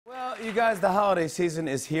You guys, the holiday season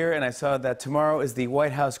is here, and I saw that tomorrow is the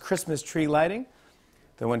White House Christmas tree lighting.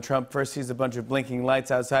 Then when Trump first sees a bunch of blinking lights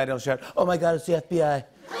outside, he'll shout, "Oh my God, it's the FBI."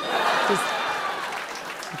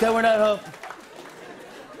 Pretend we're not home.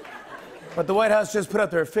 But the White House just put out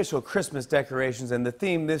their official Christmas decorations, and the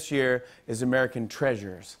theme this year is American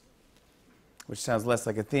Treasures. Which sounds less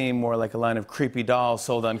like a theme, more like a line of creepy dolls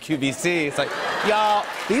sold on QVC. It's like, y'all,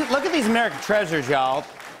 look at these American Treasures, y'all.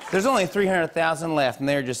 There's only 300,000 left, and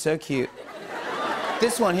they're just so cute.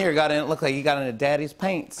 This one here looked like he got into Daddy's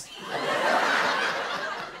paints.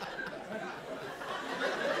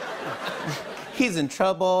 He's in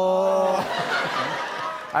trouble.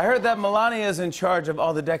 I heard that Melania is in charge of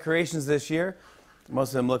all the decorations this year. Most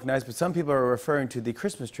of them look nice, but some people are referring to the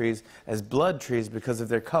Christmas trees as blood trees because of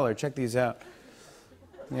their color. Check these out.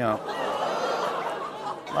 You know,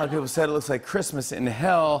 a lot of people said it looks like Christmas in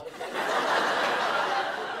hell.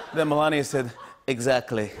 Then Melania said,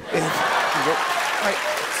 exactly. Right,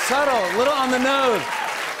 subtle, little on the nose.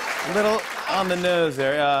 Little on the nose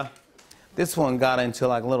there. This one got into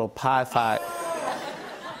like a little pie fight.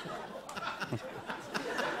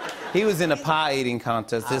 He was in a pie eating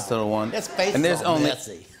contest, this little one. His face and is all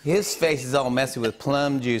messy. His face is all messy with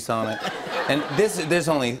plum juice on it. And there's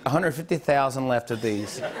only 150,000 left of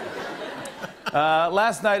these.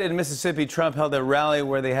 Last night in Mississippi, Trump held a rally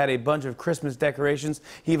where they had a bunch of Christmas decorations.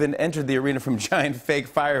 He even entered the arena from a giant fake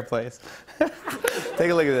fireplace.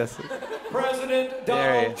 Take a look at this. President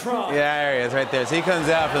Donald Trump. Yeah, there he is, right there. So he comes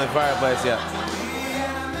out from the fireplace, yeah.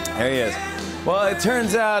 There he is. Well, it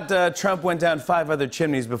turns out Trump went down 5 other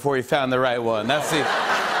chimneys before he found the right one.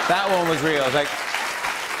 That one was real. It's like,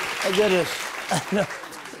 oh, goodness.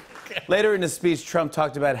 Later in his speech, Trump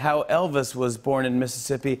talked about how Elvis was born in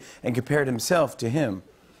Mississippi and compared himself to him.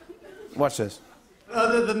 Watch this.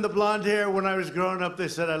 Other than the blonde hair, when I was growing up, they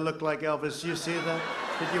said I looked like Elvis. You see that?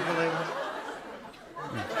 Did you believe it?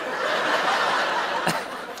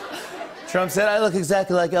 Trump said, I look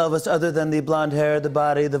exactly like Elvis, other than the blonde hair, the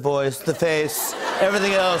body, the voice, the face,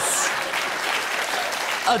 everything else.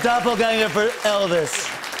 A doppelganger for Elvis.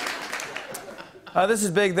 This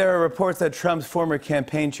is big. There are reports that Trump's former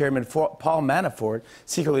campaign chairman, Paul Manafort,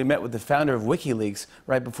 secretly met with the founder of WikiLeaks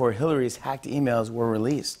right before Hillary's hacked emails were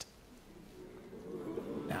released.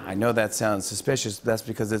 Now, I know that sounds suspicious, but that's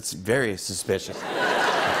because it's very suspicious.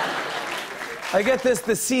 I get this.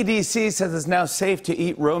 The CDC says it's now safe to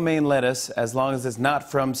eat romaine lettuce as long as it's not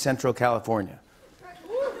from Central California.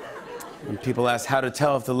 When people asked how to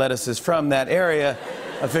tell if the lettuce is from that area,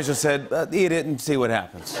 officials said, eat it and see what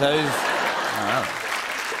happens. So,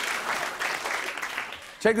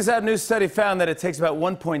 check this out. A new study found that it takes about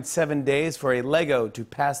 1.7 days for a Lego to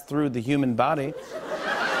pass through the human body.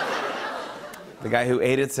 The guy who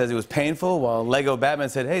ate it says it was painful, while Lego Batman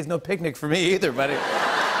said, hey, it's no picnic for me either, buddy.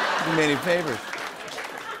 You made any favors.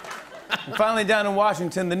 And finally, down in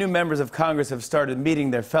Washington, the new members of Congress have started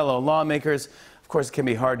meeting their fellow lawmakers. Of course, it can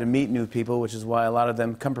be hard to meet new people, which is why a lot of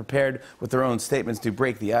them come prepared with their own statements to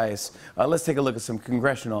break the ice. Let's take a look at some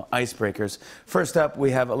congressional icebreakers. First up,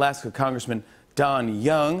 we have Alaska Congressman Don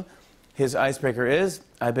Young. His icebreaker is,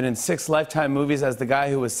 I've been in 6 Lifetime movies as the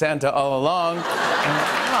guy who was Santa all along. Oh,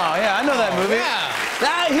 yeah, I know that movie.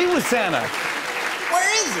 Yeah. He was Santa. Where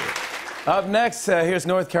is he? Up next, here's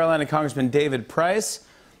North Carolina Congressman David Price.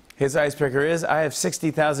 His icebreaker is, I have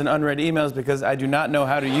 60,000 unread emails because I do not know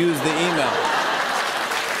how to use the email.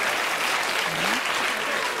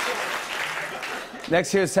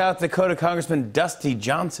 Next, here's South Dakota Congressman Dusty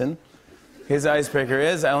Johnson. His icebreaker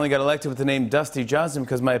is, I only got elected with the name Dusty Johnson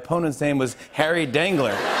because my opponent's name was Harry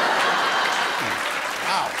Dangler.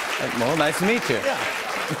 Wow. Well, nice to meet you. Yeah.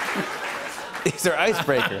 These are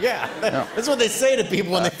icebreakers. Yeah. No. That's what they say to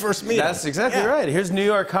people when they first meet That's them. exactly right. Here's New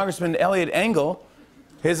York Congressman Elliot Engel.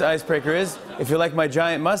 His icebreaker is, if you like my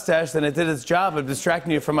giant mustache, then it did its job of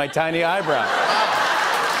distracting you from my tiny eyebrow.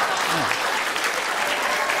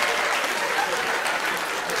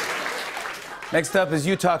 Next up is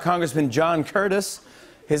Utah Congressman John Curtis.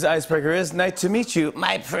 His icebreaker is, nice to meet you,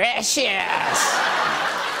 my precious.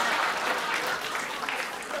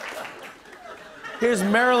 Here's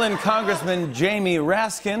Maryland Congressman Jamie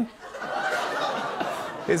Raskin.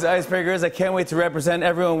 His icebreaker is, I can't wait to represent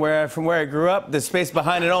everyone from where I grew up, the space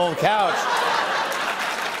behind an old couch.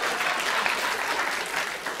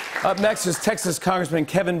 Up next is Texas Congressman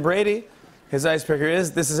Kevin Brady. His icebreaker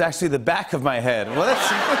is, this is actually the back of my head. Well,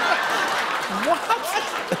 that's... What?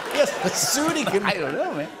 Yes, the suit he can... I don't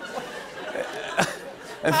know, man.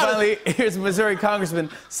 And finally, here's Missouri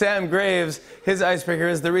Congressman Sam Graves. His icebreaker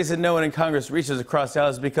is, the reason no one in Congress reaches across the aisle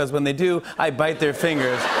is because when they do, I bite their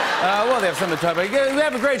fingers. Well, they have something to talk about. We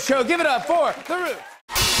have a great show. Give it up for The Root.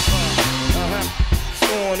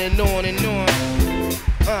 and on and on.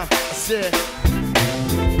 I said,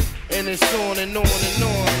 and it's on and on and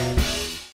on.